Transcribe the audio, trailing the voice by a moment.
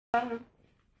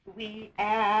Sweet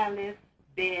Alice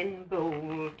been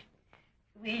bold.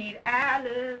 Sweet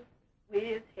Alice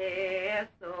with hair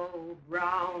so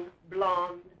brown,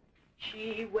 blonde.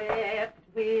 She wept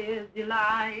with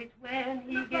delight when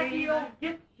he gave the old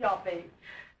gift shopping.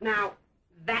 Now,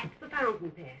 that's the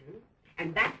fountain pen,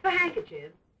 and that's the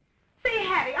handkerchief. Say,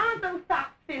 Hattie, aren't those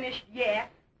socks finished yet?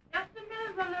 Just a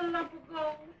minute, my little lump of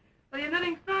gold. So you're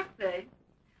knitting socks, eh?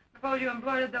 Suppose you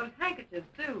embroidered those handkerchiefs,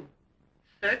 too.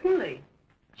 Certainly.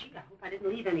 Gee, I hope I didn't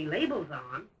leave any labels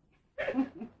on.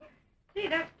 Gee,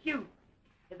 that's cute.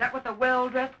 Is that what the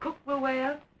well-dressed cook will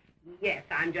wear? Yes,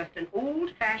 I'm just an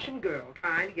old-fashioned girl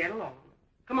trying to get along.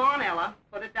 Come on, Ella.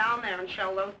 Put it down there and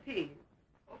shell those peas.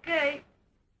 Okay.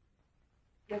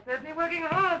 You're certainly working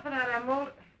hard for that, Emerald.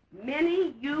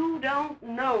 Minnie, you don't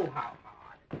know how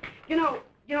hard. You know,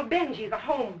 Benji's a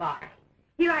homebody.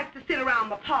 He likes to sit around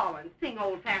the parlor and sing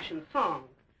old-fashioned songs.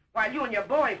 While you and your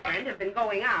boyfriend have been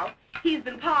going out, he's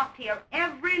been parked here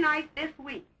every night this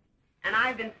week. And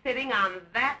I've been sitting on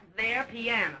that there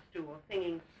piano stool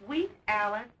singing Sweet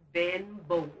Alice been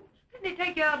bold. Didn't he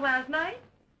take you out last night?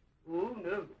 Oh,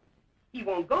 no. He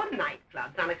won't go to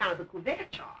nightclubs on account of the couvert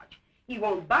charge. He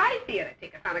won't buy theater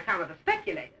tickets on account of the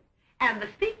speculators. And the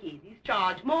speakeasies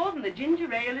charge more than the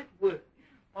ginger ale is worth.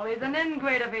 Well, he's an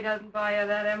ingrate if he doesn't buy you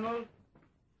that, Emerald.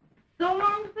 So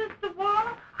long, Sister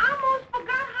Walla, I almost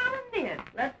forgot how to knit.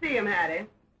 Let's see him, Hattie.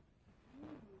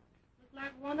 Looks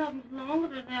like one of them's longer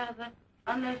than the other,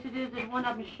 unless it is that one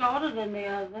of them's shorter than the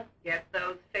other. Get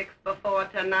those fixed before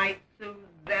tonight,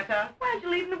 Suzetta. Why don't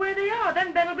you leave them the way they are?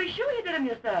 Then Ben will be sure you did them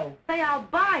yourself. Say I'll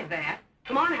buy that.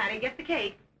 Come on, Hattie, get the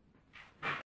cake.